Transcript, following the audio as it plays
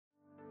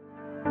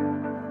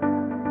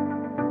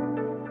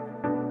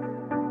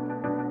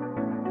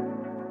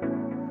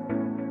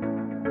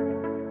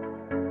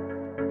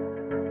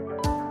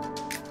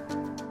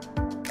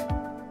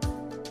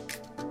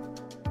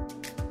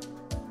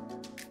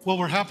Well,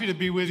 we're happy to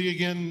be with you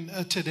again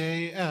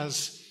today.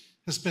 As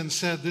has been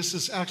said, this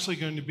is actually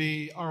going to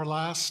be our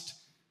last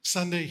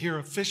Sunday here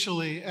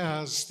officially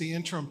as the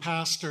interim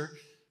pastor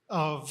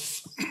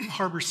of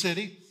Harbor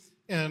City.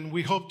 And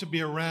we hope to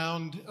be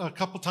around a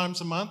couple times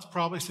a month,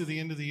 probably through the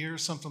end of the year,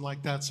 something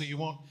like that. So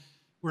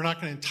we're not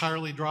going to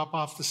entirely drop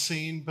off the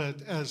scene,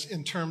 but as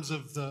in terms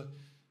of the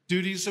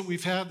duties that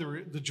we've had,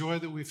 the joy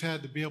that we've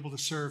had to be able to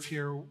serve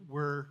here,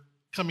 we're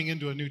coming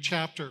into a new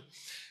chapter.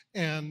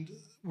 And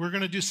we're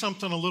going to do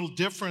something a little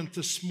different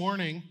this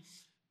morning.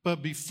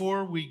 But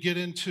before we get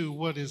into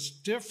what is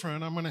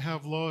different, I'm going to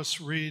have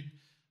Lois read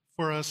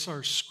for us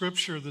our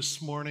scripture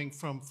this morning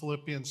from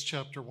Philippians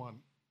chapter 1.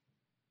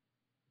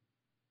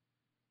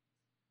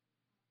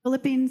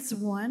 Philippians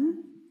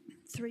 1,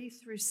 3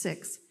 through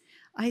 6.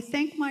 I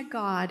thank my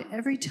God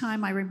every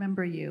time I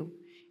remember you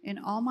in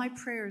all my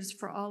prayers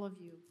for all of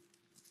you.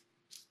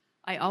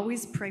 I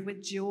always pray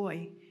with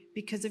joy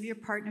because of your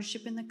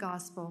partnership in the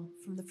gospel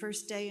from the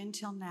first day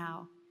until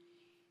now,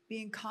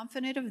 being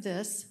confident of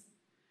this,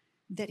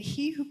 that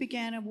he who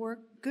began a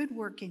good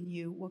work in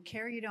you will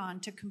carry it on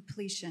to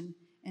completion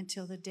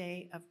until the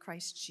day of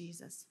Christ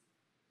Jesus.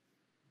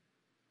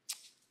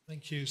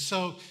 Thank you.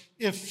 So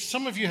if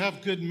some of you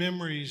have good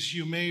memories,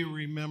 you may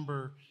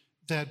remember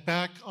that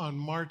back on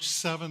March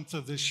 7th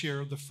of this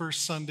year, the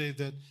first Sunday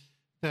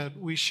that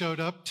we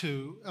showed up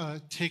to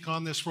take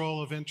on this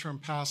role of interim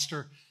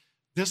pastor,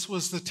 this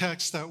was the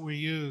text that we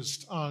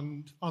used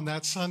on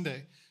that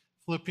Sunday,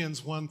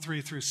 Philippians 1,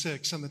 3 through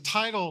 6. And the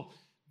title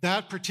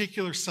that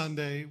particular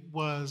Sunday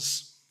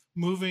was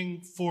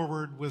Moving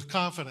Forward with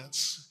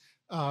Confidence.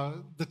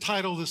 The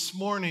title this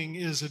morning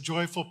is A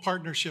Joyful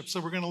Partnership. So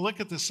we're going to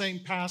look at the same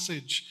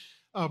passage,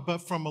 but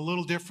from a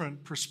little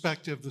different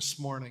perspective this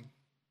morning.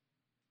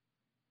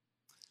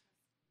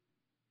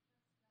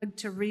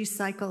 To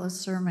recycle a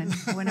sermon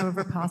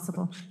whenever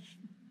possible.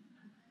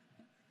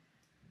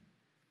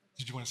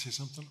 Did you want to say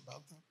something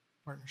about the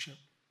partnership?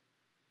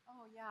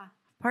 Oh, yeah.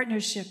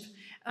 Partnership.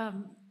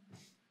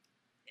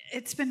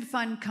 It's been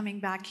fun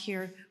coming back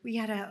here. We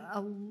had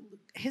a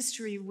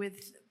history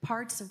with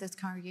parts of this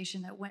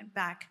congregation that went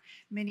back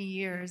many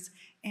years.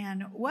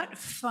 And what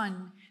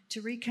fun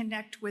to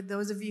reconnect with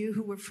those of you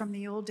who were from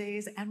the old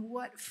days. And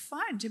what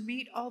fun to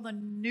meet all the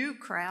new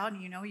crowd.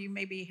 You know, you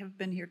maybe have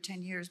been here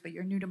 10 years, but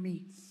you're new to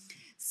me.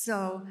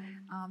 So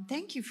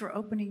thank you for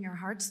opening your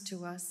hearts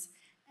to us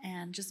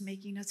and just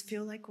making us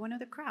feel like one of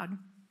the crowd.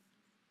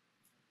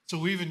 So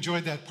we've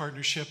enjoyed that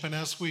partnership. And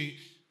as we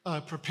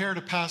prepare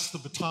to pass the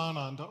baton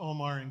on to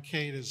Omar and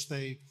Kate as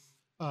they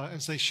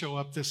show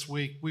up this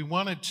week, we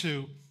wanted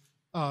to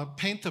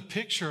paint the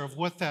picture of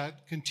what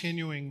that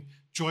continuing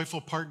joyful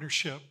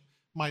partnership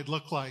might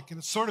look like. And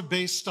it's sort of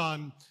based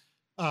on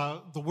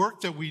the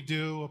work that we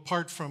do.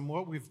 Apart from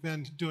what we've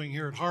been doing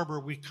here at Harbor,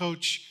 we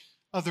coach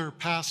other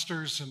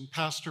pastors and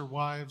pastor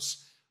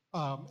wives.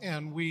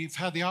 And we've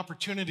had the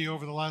opportunity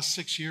over the last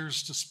 6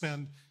 years to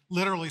spend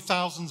literally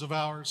thousands of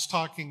hours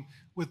talking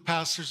with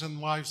pastors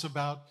and wives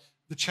about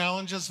the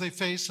challenges they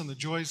face and the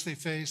joys they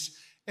face.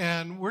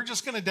 And we're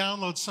just going to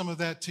download some of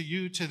that to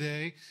you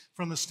today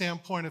from the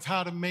standpoint of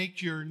how to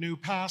make your new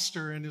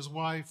pastor and his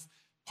wife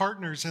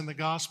partners in the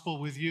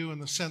gospel with you in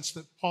the sense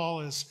that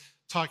Paul is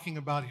talking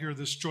about here,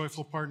 this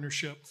joyful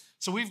partnership.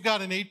 So we've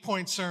got an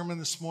 8-point sermon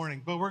this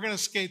morning, but we're going to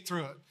skate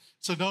through it.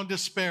 So don't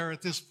despair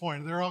at this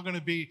point. They're all going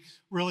to be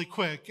really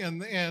quick,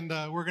 and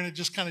we're going to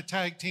just kind of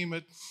tag team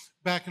it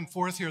back and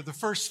forth here. The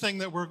first thing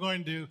that we're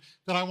going to do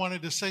that I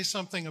wanted to say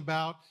something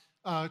about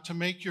to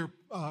make your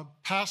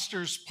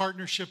pastor's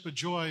partnership a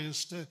joy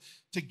is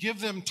to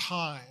give them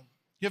time.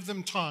 Give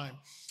them time.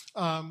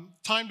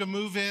 Time to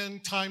move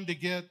in, time to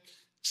get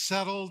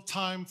settled,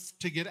 time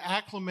to get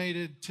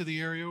acclimated to the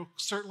area,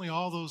 certainly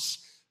all those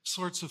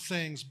sorts of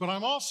things. But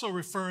I'm also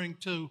referring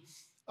to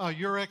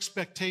your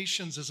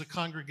expectations as a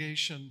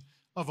congregation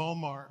of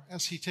Omar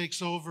as he takes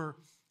over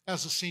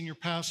as a senior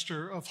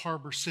pastor of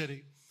Harbor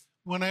City.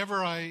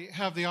 Whenever I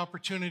have the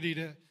opportunity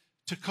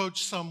to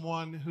coach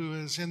someone who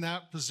is in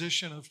that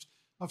position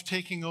of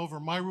taking over,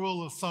 my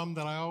rule of thumb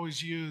that I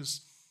always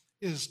use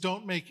is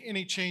don't make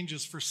any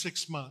changes for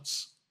 6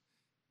 months.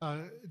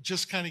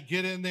 Just kind of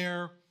get in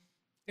there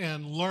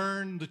and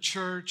learn the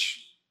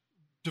church,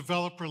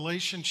 develop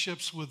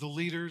relationships with the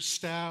leaders,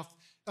 staff,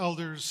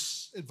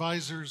 elders,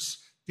 advisors,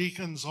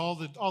 deacons, all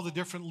the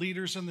different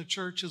leaders in the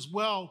church, as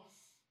well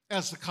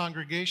as the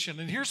congregation.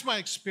 And here's my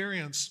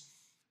experience.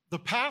 The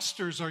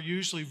pastors are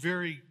usually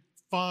very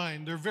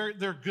fine.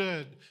 They're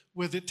good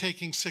with it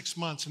taking 6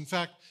 months. In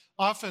fact,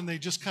 often they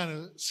just kind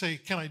of say,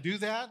 can I do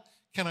that?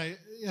 Can I?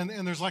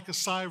 And there's like a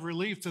sigh of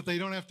relief that they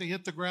don't have to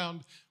hit the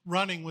ground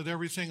running with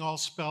everything all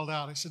spelled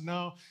out. I said,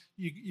 no,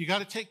 you got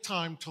to take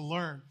time to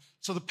learn.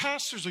 So the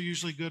pastors are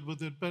usually good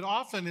with it, but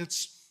often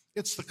it's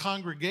the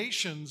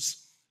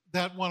congregations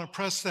that want to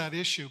press that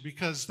issue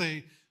because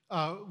they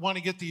want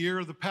to get the ear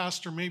of the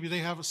pastor. Maybe they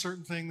have a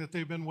certain thing that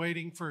they've been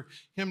waiting for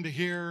him to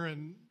hear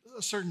and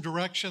a certain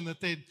direction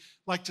that they'd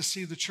like to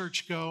see the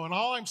church go. And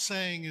all I'm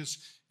saying is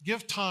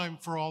give time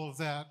for all of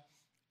that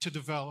to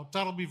develop.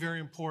 That'll be very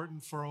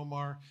important for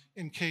Omar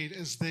and Kate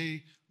as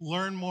they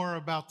learn more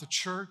about the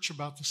church,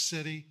 about the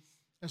city,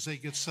 as they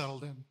get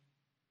settled in.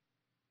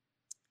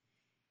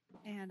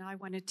 And I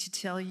wanted to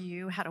tell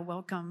you how to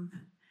welcome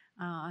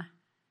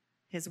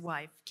his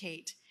wife,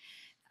 Kate.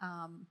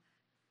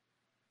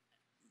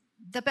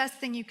 The best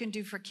thing you can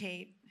do for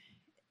Kate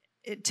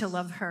to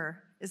love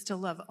her is to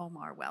love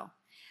Omar well.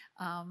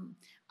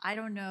 I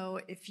don't know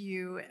if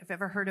you have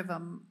ever heard of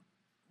a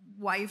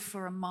wife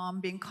or a mom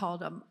being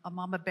called a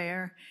mama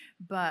bear,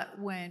 but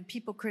when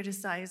people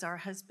criticize our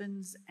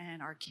husbands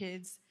and our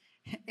kids,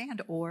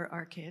 or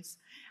our kids,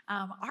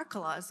 our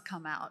claws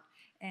come out.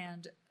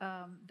 And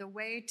the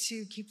way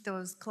to keep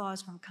those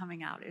claws from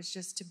coming out is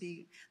just to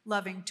be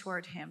loving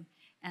toward him,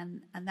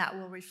 and that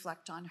will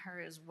reflect on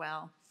her as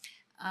well.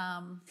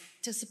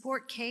 To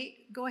support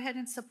Kate, go ahead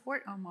and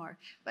support Omar,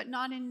 but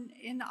not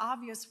in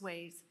obvious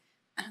ways,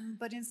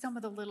 but in some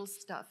of the little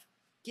stuff,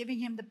 giving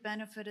him the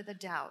benefit of the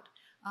doubt.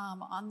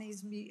 On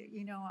these,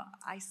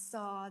 I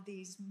saw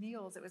these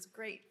meals. It was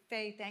great.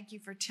 Faye, thank you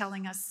for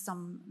telling us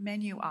some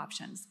menu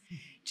options.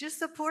 Just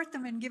support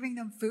them and giving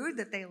them food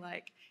that they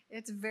like.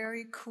 It's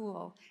very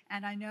cool.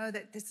 And I know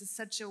that this is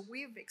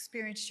we've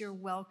experienced your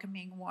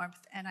welcoming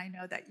warmth, and I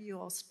know that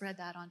you'll spread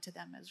that onto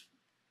them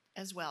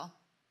as well.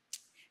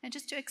 And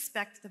just to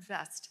expect the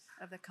best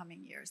of the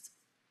coming years.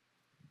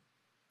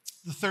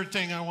 The third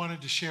thing I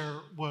wanted to share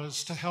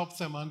was to help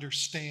them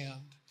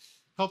understand.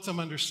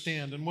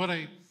 And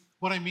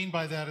what I mean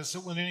by that is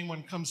that when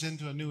anyone comes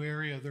into a new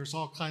area, there's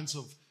all kinds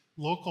of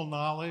local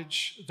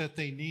knowledge that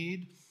they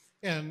need.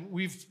 And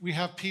we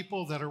have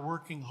people that are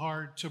working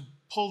hard to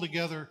pull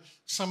together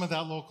some of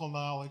that local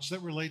knowledge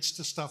that relates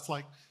to stuff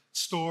like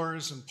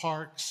stores and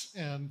parks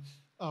and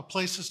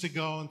places to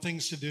go and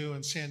things to do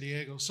in San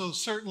Diego. So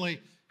certainly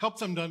help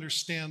them to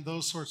understand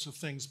those sorts of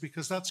things,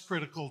 because that's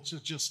critical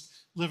to just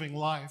living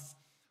life.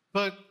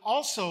 But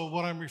also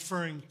what I'm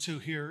referring to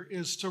here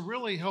is to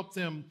really help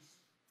them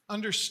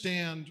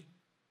understand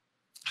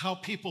how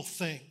people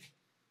think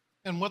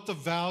and what the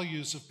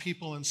values of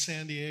people in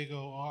San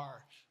Diego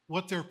are,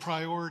 what their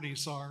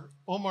priorities are.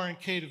 Omar and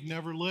Kate have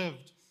never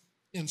lived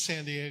in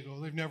San Diego.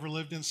 They've never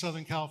lived in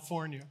Southern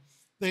California.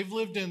 They've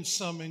lived in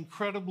some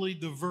incredibly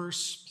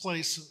diverse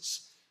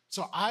places.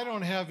 So I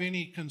don't have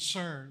any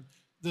concern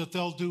that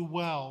they'll do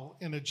well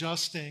in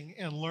adjusting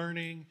and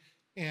learning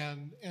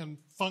and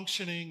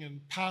functioning and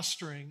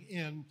pastoring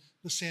in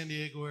the San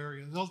Diego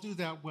area. They'll do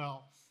that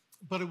well.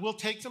 But it will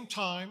take them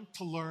time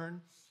to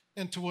learn,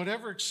 and to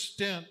whatever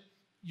extent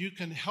you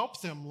can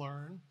help them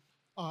learn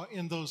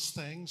in those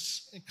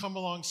things and come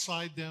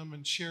alongside them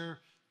and share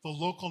the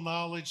local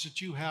knowledge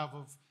that you have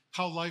of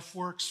how life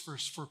works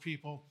for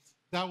people,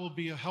 that will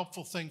be a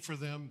helpful thing for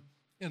them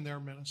in their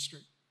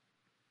ministry.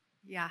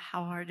 Yeah,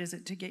 how hard is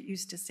it to get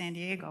used to San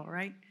Diego,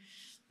 right?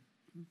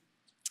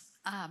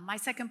 My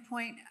second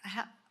point,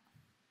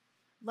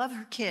 love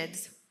her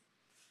kids.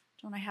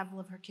 Don't I have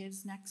love her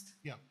kids next?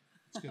 Yeah,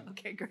 that's good.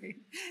 Okay, great.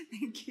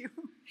 Thank you.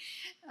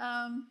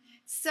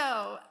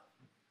 So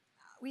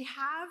we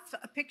have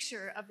a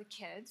picture of the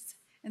kids,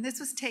 and this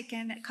was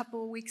taken a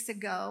couple of weeks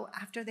ago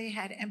after they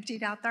had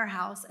emptied out their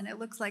house, and it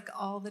looks like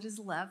all that is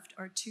left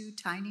are 2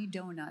 tiny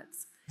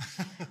donuts.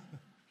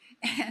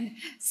 And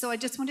so I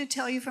just want to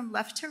tell you from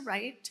left to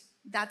right,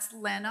 that's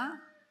Lena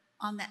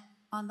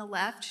on the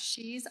left.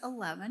 She's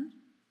 11.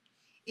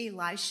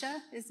 Elisha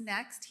is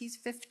next. He's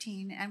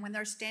 15. And when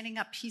they're standing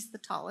up, he's the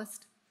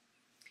tallest.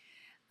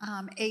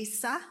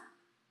 Asa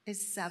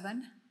is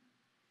 7.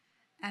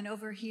 And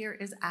over here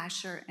is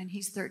Asher, and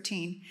he's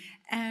 13.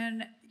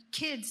 And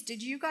kids,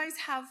 did you guys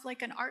have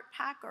like an art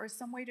pack or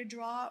some way to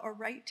draw or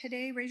write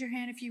today? Raise your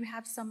hand if you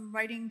have some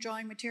writing,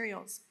 drawing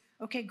materials.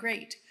 Okay,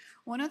 great.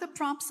 One of the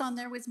prompts on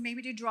there was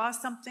maybe to draw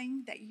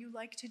something that you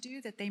like to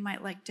do, that they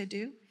might like to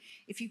do.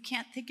 If you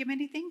can't think of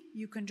anything,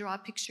 you can draw a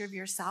picture of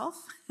yourself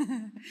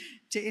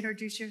to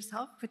introduce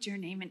yourself, put your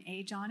name and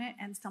age on it,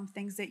 and some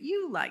things that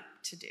you like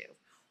to do.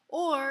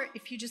 Or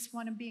if you just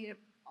want to be an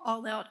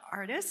all-out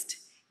artist,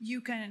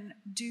 you can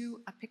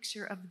do a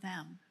picture of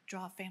them,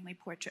 draw a family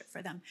portrait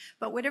for them.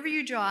 But whatever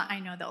you draw, I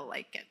know they'll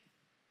like it.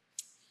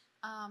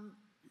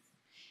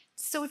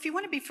 So if you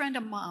want to befriend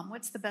a mom,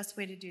 what's the best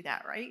way to do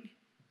that, right?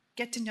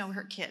 Get to know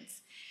her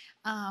kids.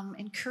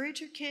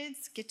 Encourage your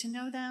kids, get to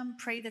know them,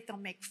 pray that they'll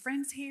make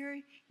friends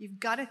here. You've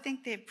got to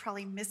think they're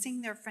probably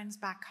missing their friends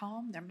back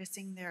home. They're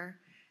missing their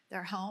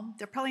home.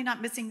 They're probably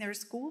not missing their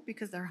school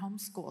because they're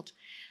homeschooled.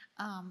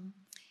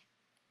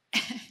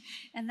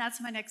 And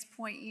that's my next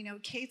point.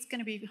 Kate's going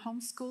to be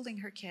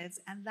homeschooling her kids,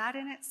 and that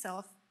in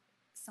itself,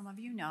 some of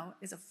you know,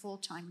 is a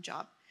full-time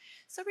job.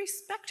 So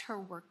respect her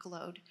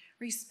workload,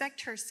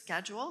 respect her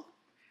schedule,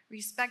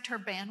 respect her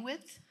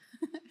bandwidth,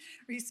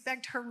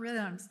 respect her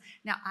rhythms.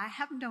 Now, I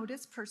have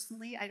noticed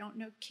personally, I don't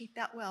know Kate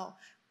that well,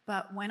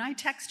 but when I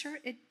text her,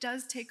 it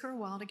does take her a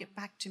while to get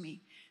back to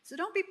me. So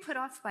don't be put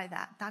off by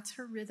that. That's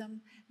her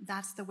rhythm.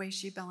 That's the way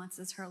she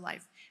balances her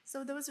life.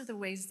 So those are the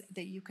ways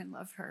that you can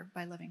love her,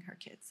 by loving her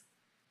kids.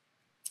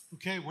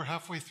 Okay, we're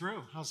halfway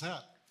through. How's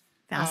that?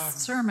 Fast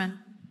sermon.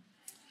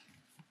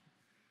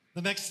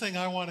 The next thing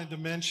I wanted to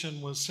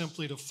mention was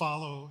simply to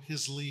follow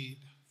his lead.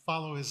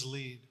 Follow his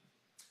lead.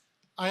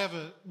 I have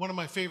one of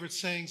my favorite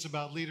sayings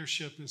about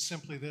leadership is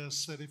simply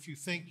this, that if you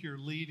think you're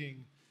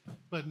leading,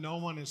 but no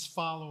one is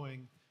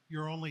following,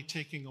 you're only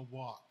taking a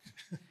walk.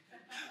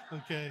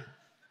 Okay?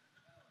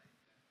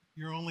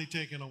 You're only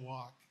taking a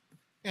walk.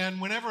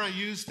 And whenever I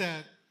use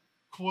that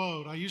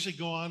quote, I usually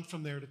go on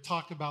from there to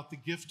talk about the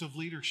gift of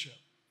leadership.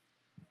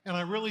 And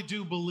I really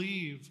do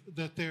believe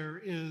that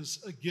there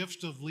is a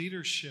gift of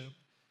leadership,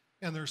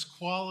 and there's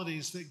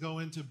qualities that go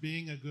into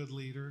being a good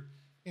leader,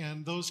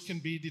 and those can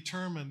be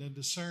determined and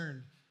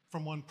discerned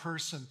from one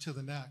person to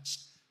the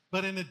next.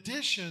 But in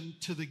addition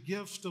to the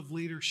gift of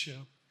leadership,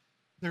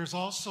 there's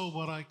also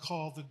what I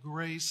call the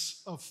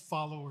grace of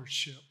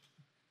followership,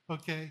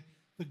 okay?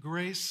 The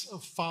grace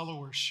of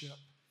followership.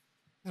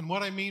 And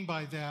what I mean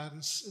by that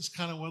is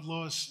kind of what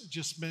Lois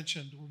just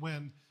mentioned.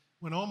 When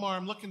Omar,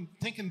 I'm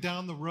thinking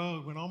down the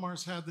road, when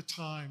Omar's had the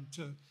time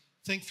to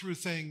think through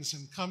things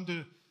and come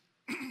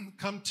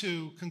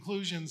to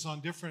conclusions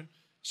on different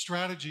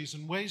strategies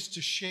and ways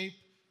to shape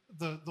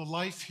the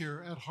life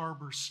here at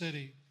Harbor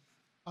City,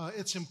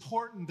 it's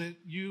important that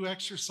you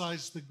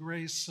exercise the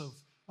grace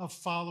of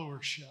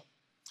followership.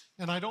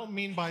 And I don't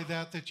mean by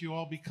that you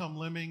all become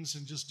lemmings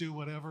and just do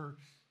whatever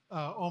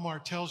Omar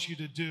tells you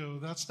to do.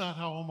 That's not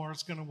how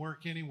Omar's going to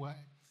work anyway.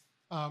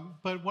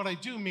 But what I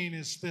do mean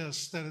is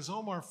this, that as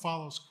Omar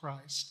follows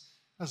Christ,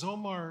 as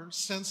Omar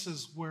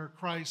senses where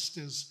Christ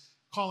is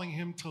calling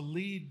him to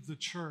lead the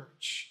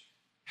church,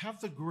 have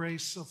the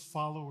grace of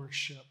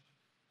followership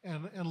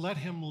and let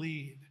him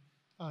lead.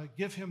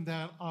 Give him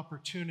that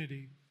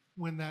opportunity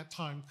when that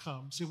time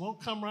comes. It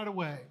won't come right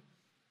away,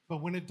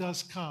 but when it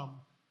does come,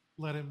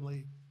 let him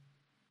lead.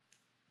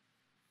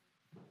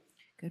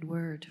 Good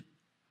word.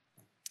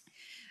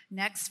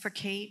 Next, for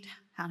Kate,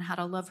 on how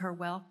to love her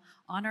well,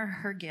 honor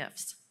her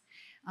gifts.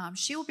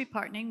 She will be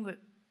partnering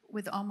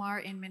with Omar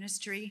in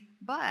ministry,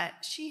 but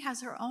she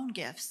has her own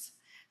gifts,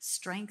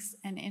 strengths,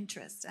 and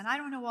interests. And I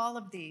don't know all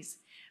of these,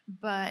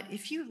 but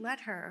if you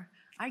let her,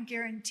 I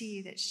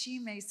guarantee that she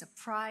may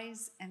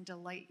surprise and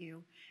delight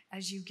you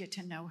as you get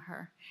to know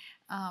her.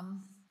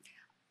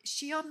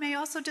 She may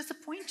also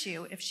disappoint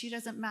you if she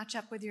doesn't match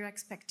up with your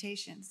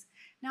expectations.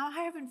 Now,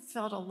 I haven't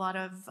felt a lot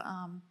of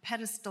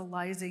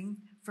pedestalizing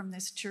from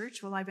this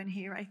church while I've been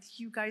here.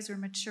 You guys are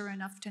mature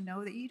enough to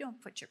know that you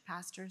don't put your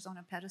pastors on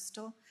a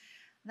pedestal.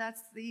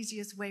 That's the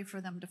easiest way for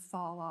them to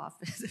fall off,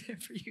 is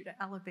for you to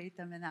elevate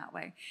them in that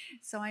way.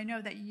 So I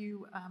know that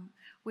you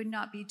would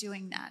not be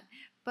doing that.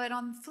 But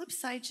on the flip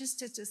side, just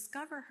to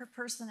discover her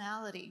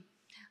personality,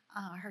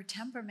 her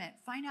temperament,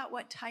 find out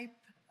what type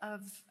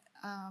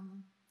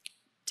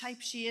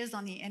she is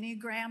on the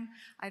Enneagram.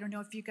 I don't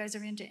know if you guys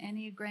are into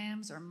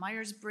Enneagrams or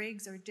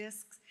Myers-Briggs or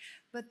DISCs,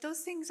 but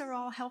those things are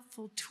all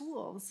helpful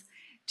tools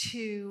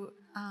to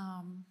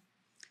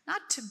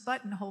not to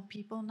buttonhole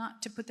people,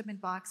 not to put them in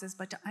boxes,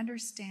 but to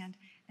understand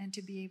and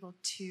to be able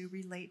to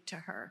relate to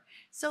her.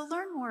 So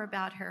learn more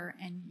about her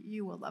and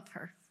you will love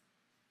her.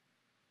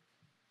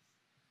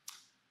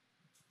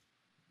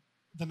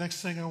 The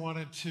next thing I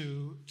wanted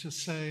to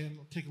say, and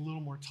we'll take a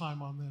little more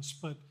time on this,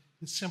 but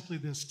it's simply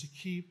this: to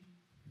keep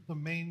the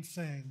main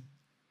thing,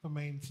 the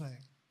main thing.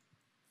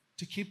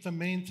 To keep the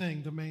main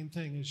thing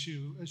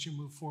as you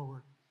move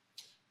forward.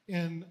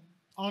 In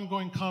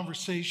ongoing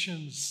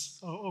conversations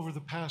over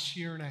the past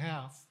year and a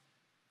half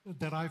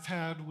that I've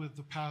had with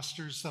the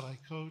pastors that I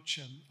coach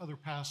and other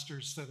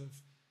pastors that have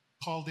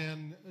called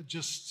in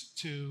just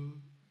to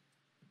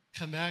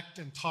connect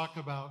and talk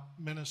about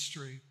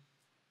ministry,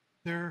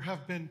 there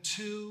have been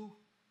two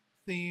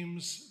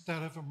themes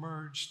that have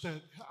emerged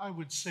that I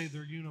would say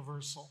they're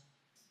universal.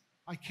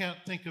 I can't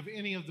think of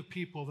any of the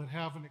people that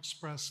haven't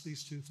expressed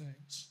these two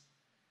things.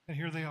 And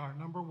here they are.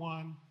 Number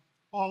one,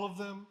 all of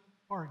them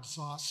are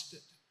exhausted.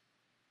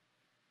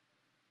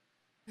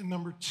 And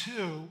number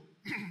two,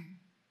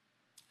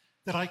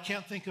 that I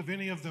can't think of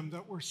any of them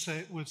that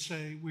would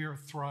say we are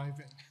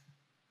thriving.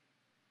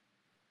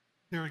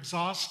 They're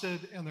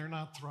exhausted and they're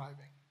not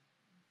thriving.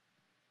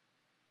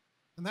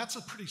 And that's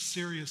a pretty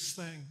serious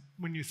thing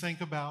when you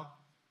think about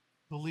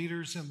the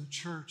leaders in the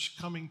church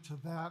coming to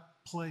that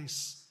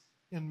place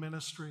in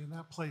ministry and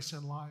that place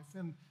in life.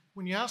 And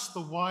when you ask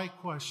the why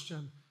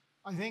question,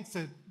 I think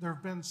that there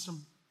have been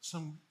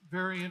some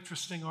very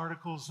interesting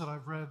articles that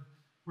I've read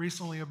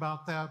recently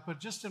about that, but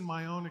just in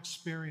my own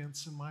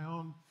experience, in my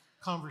own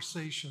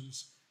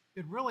conversations,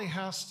 it really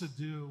has to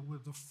do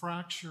with the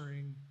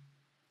fracturing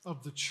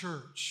of the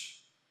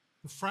church,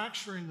 the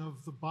fracturing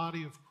of the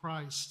body of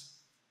Christ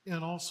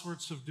in all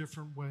sorts of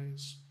different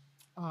ways.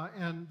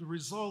 And the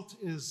result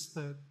is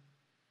that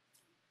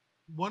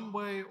one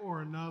way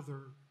or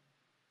another,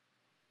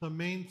 the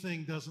main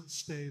thing doesn't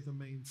stay the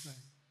main thing.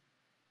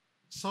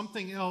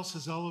 Something else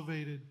is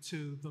elevated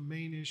to the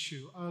main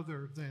issue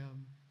other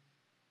than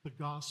the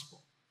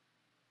gospel.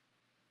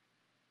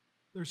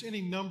 There's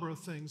any number of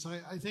things.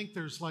 I think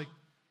there's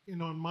in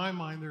my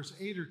mind, there's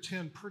 8 or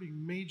 10 pretty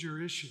major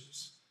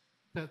issues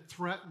that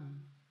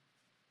threaten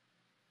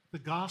the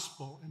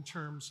gospel in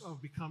terms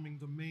of becoming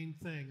the main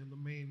thing and the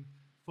main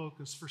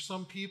focus. For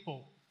some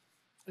people,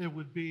 it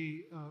would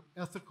be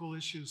ethical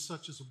issues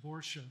such as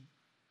abortion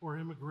or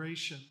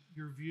immigration,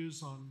 your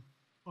views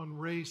on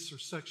race or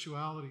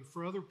sexuality.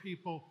 For other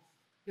people,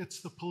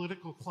 it's the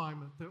political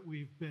climate that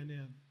we've been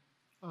in,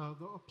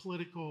 the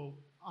political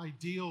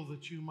ideal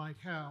that you might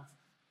have,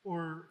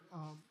 or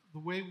the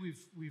way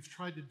we've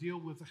tried to deal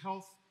with the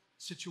health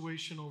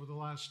situation over the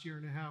last year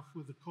and a half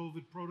with the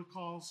COVID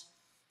protocols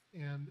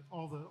and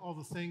all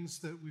the things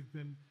that we've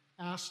been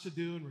asked to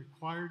do and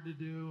required to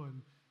do,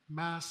 and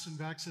masks and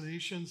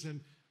vaccinations. And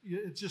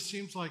it just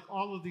seems like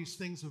all of these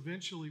things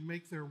eventually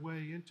make their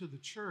way into the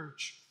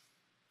church,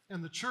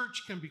 and the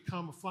church can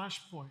become a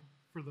flashpoint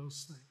for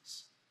those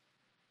things.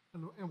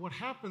 And what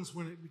happens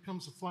when it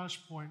becomes a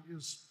flashpoint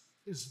is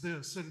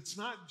this, that it's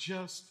not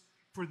just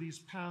for these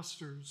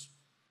pastors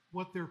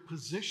what their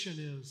position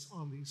is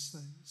on these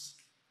things.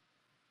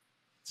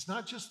 It's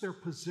not just their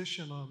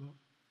position on them,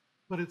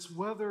 but it's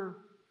whether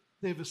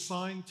they've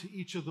assigned to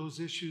each of those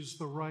issues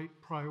the right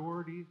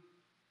priority,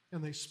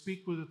 and they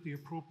speak with it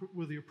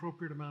with the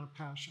appropriate amount of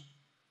passion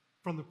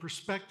from the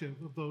perspective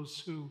of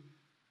those who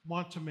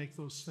want to make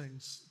those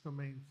things the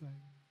main thing.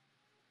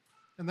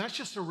 And that's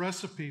just a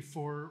recipe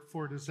for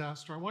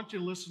disaster. I want you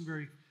to listen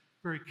very,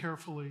 very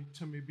carefully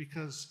to me,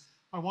 because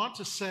I want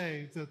to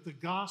say that the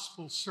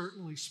gospel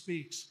certainly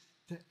speaks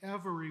to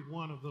every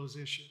one of those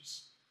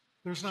issues.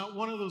 There's not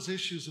one of those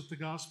issues that the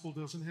gospel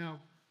doesn't have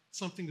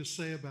something to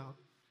say about.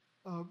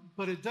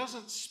 But it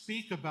doesn't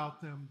speak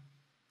about them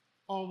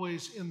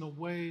always in the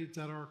way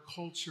that our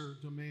culture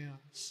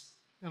demands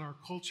and our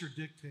culture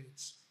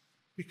dictates.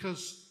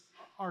 Because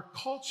our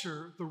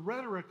culture, the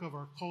rhetoric of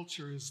our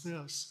culture is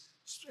this,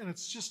 and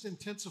it's just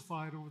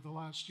intensified over the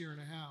last year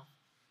and a half,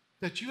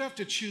 that you have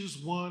to choose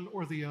one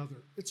or the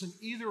other. It's an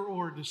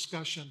either-or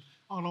discussion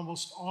on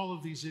almost all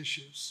of these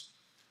issues.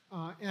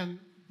 And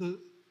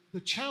the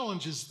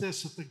challenge is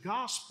this, that the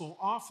gospel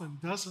often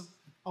doesn't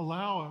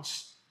allow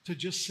us to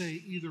just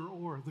say either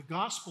or. The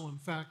gospel, in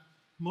fact,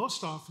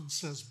 most often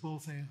says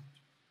both and.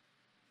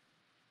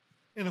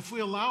 And if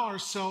we allow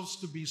ourselves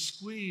to be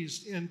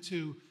squeezed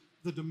into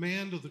the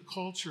demand of the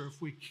culture,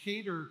 if we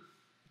cater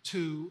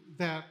to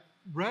that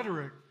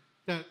rhetoric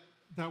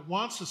that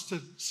wants us to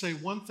say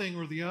one thing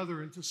or the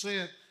other, and to say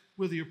it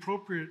with the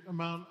appropriate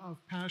amount of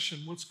passion,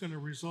 what's going to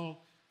result,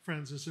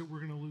 friends, is that we're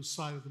going to lose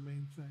sight of the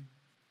main thing.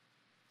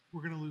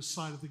 We're going to lose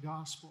sight of the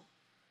gospel.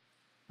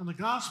 And the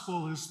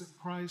gospel is that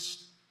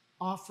Christ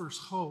offers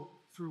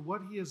hope through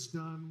what he has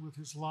done with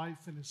his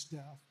life and his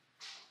death.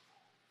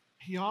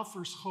 He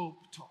offers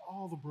hope to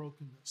all the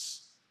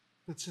brokenness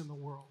that's in the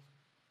world.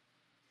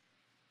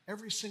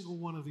 Every single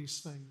one of these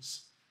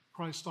things,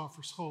 Christ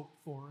offers hope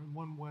for in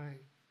one way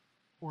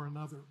or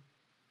another.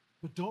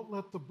 But don't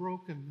let the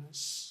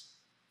brokenness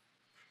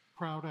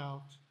crowd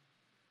out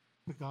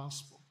the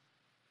gospel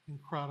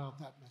and crowd out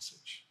that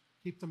message.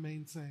 Keep the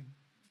main thing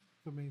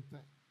the main thing.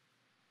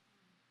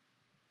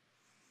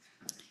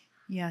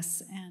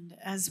 Yes, and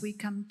as we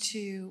come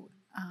to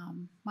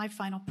my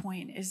final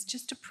point is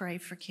just to pray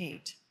for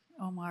Kate,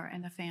 Omar,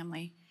 and the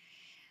family.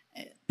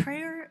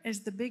 Prayer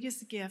is the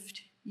biggest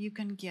gift you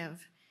can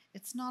give.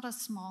 It's not a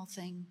small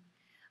thing.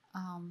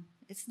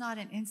 It's not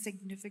an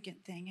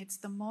insignificant thing. It's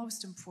the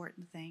most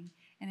important thing,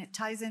 and it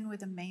ties in with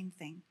the main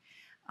thing.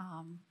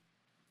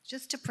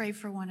 Just to pray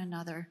for one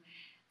another.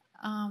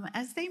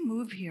 As they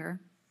move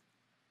here,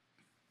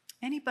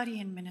 anybody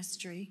in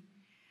ministry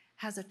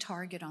has a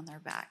target on their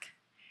back.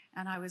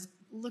 And I was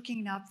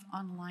looking up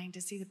online to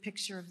see the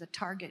picture of the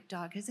Target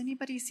dog. Has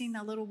anybody seen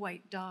that little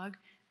white dog?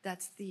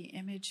 That's the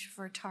image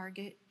for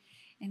Target.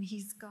 And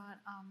he's got,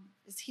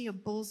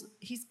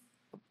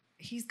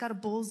 he's got a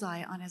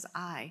bullseye on his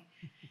eye.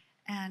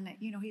 And,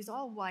 you know, he's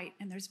all white,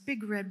 and there's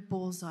big red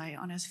bullseye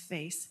on his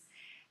face.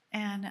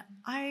 And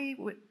I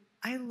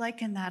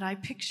liken that, I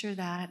picture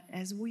that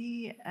as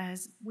we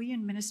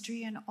in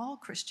ministry and all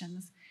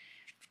Christians,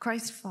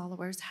 Christ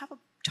followers, have a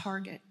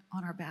target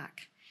on our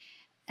back.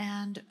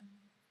 And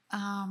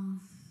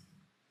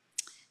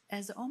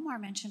as Omar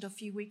mentioned a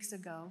few weeks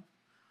ago,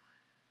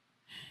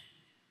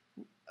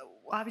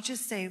 I would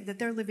just say that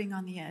they're living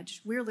on the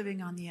edge. We're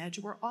living on the edge.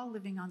 We're all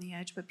living on the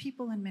edge, but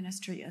people in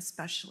ministry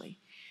especially.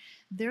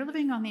 They're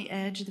living on the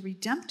edge, the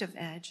redemptive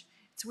edge.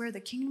 It's where the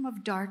kingdom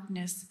of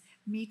darkness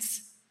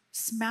meets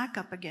smack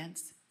up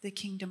against the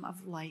kingdom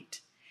of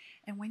light.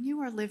 And when you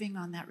are living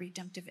on that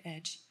redemptive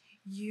edge,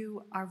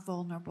 you are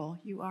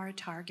vulnerable. You are a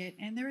target,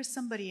 and there is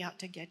somebody out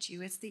to get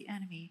you. It's the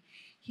enemy.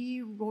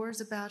 He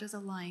roars about as a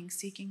lion,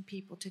 seeking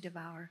people to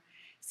devour,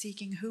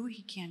 seeking who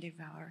he can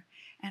devour.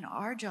 And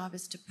our job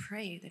is to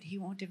pray that he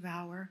won't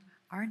devour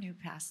our new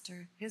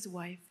pastor, his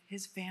wife,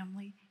 his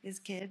family, his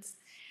kids.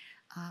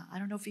 I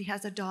don't know if he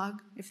has a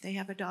dog, if they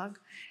have a dog.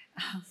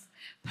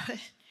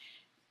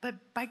 But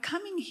by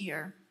coming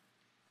here,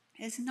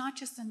 it's not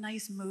just a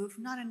nice move,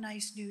 not a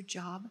nice new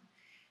job,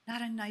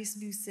 not a nice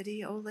new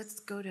city. Oh, let's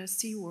go to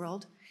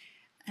SeaWorld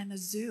and the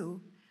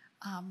zoo.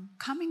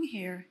 Coming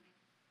here,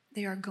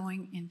 they are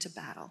going into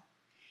battle.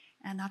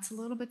 And that's a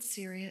little bit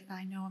serious.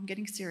 I know I'm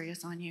getting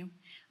serious on you.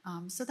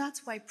 So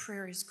that's why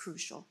prayer is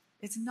crucial.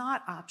 It's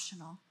not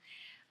optional.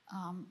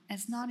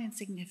 It's not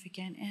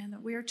insignificant.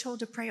 And we are told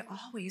to pray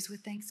always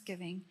with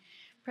thanksgiving.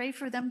 Pray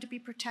for them to be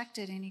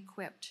protected and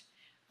equipped.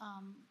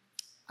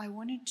 I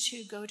wanted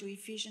to go to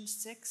Ephesians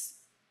 6.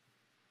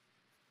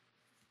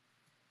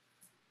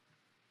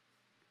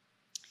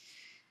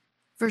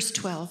 Verse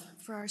 12,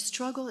 for our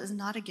struggle is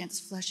not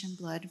against flesh and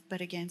blood, but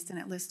against, and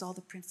it lists all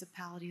the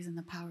principalities and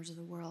the powers of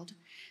the world,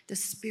 the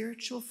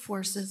spiritual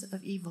forces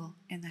of evil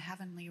in the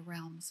heavenly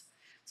realms.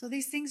 So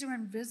these things are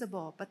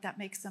invisible, but that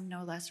makes them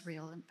no less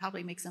real and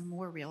probably makes them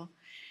more real.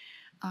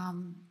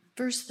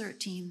 Verse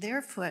 13,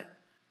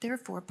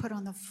 therefore put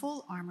on the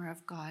full armor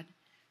of God,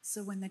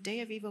 so when the day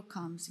of evil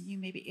comes, you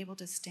may be able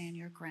to stand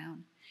your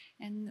ground.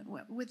 And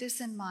with this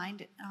in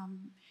mind,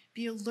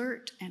 be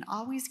alert and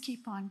always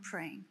keep on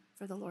praying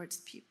for the Lord's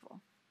people.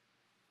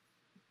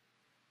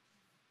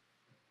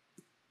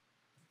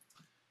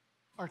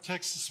 Our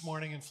text this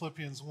morning in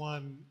Philippians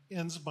 1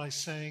 ends by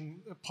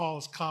saying that Paul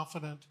is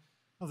confident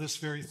of this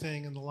very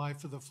thing in the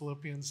life of the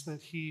Philippians,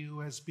 that he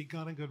who has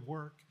begun a good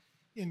work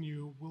in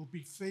you will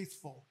be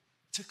faithful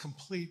to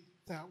complete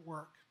that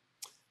work.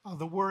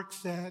 The work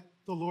that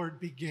the Lord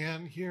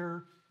began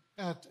here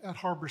at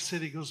Harbor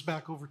City goes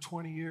back over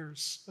 20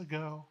 years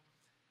ago.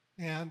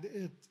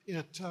 And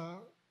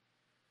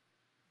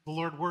the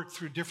Lord worked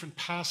through different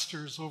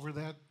pastors over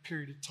that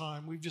period of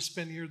time. We've just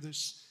been here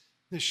this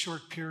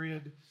short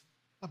period.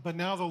 But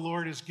now the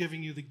Lord is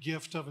giving you the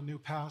gift of a new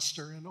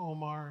pastor in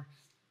Omar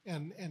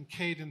and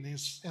Kate and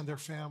their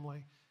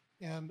family.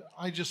 And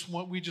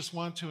we just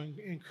want to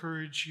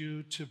encourage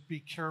you to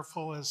be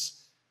careful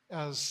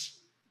as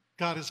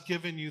God has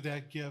given you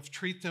that gift.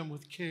 Treat them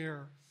with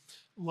care.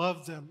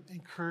 Love them.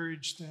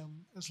 Encourage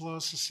them. As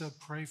Lois has said,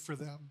 pray for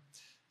them.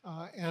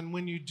 And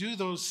when you do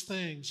those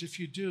things, if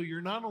you do,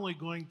 you're not only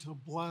going to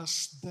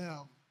bless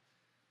them,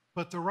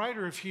 but the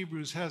writer of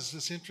Hebrews has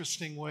this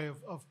interesting way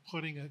of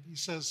putting it. He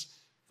says,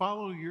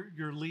 follow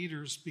your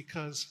leaders,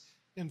 because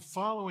in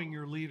following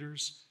your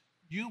leaders,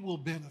 you will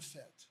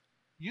benefit.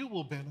 You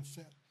will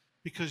benefit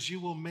because you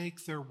will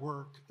make their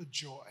work a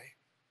joy.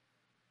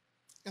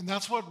 And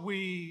that's what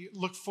we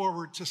look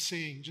forward to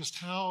seeing, just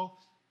how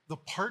the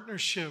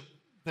partnership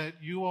that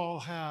you all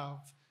have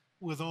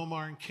with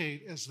Omar and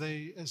Kate as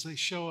they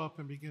show up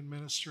and begin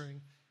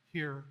ministering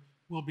here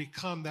will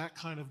become that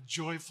kind of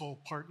joyful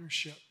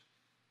partnership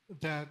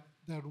that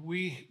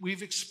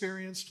we've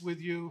experienced with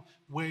you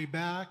way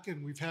back,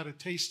 and we've had a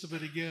taste of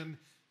it again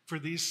for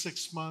these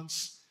 6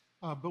 months.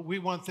 But we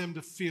want them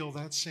to feel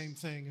that same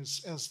thing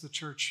as the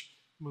church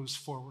moves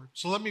forward.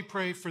 So let me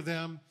pray for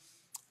them,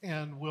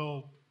 and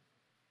we'll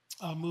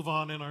move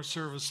on in our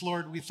service.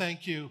 Lord, we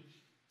thank you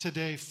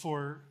today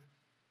for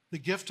the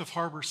gift of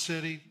Harbor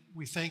City.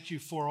 We thank you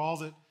for all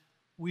that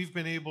we've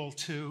been able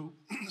to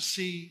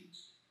see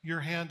your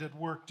hand at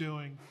work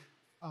doing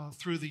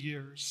through the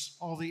years,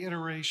 all the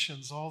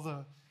iterations, all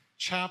the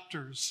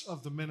chapters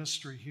of the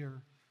ministry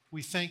here.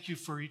 We thank you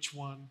for each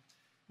one.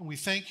 And we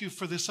thank you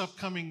for this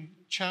upcoming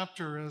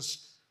chapter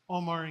as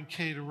Omar and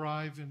Kate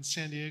arrive in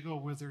San Diego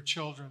with their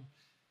children.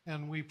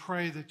 And we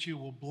pray that you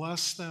will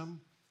bless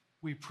them.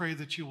 We pray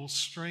that you will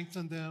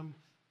strengthen them,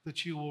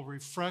 that you will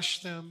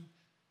refresh them,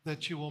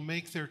 that you will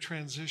make their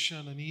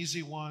transition an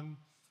easy one,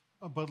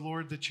 but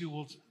Lord, that you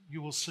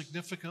will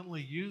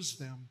significantly use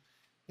them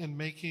in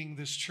making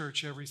this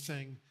church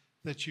everything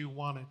that you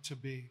want it to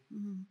be.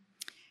 Mm-hmm.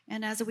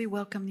 And as we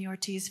welcome the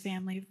Ortiz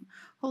family,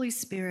 Holy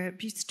Spirit,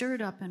 be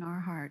stirred up in our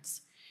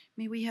hearts.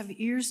 May we have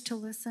ears to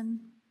listen.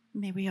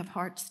 May we have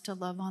hearts to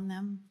love on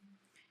them.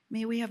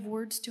 May we have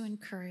words to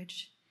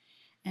encourage.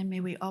 And may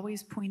we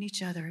always point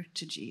each other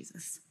to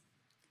Jesus.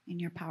 In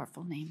your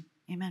powerful name,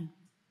 amen.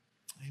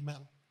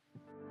 Amen.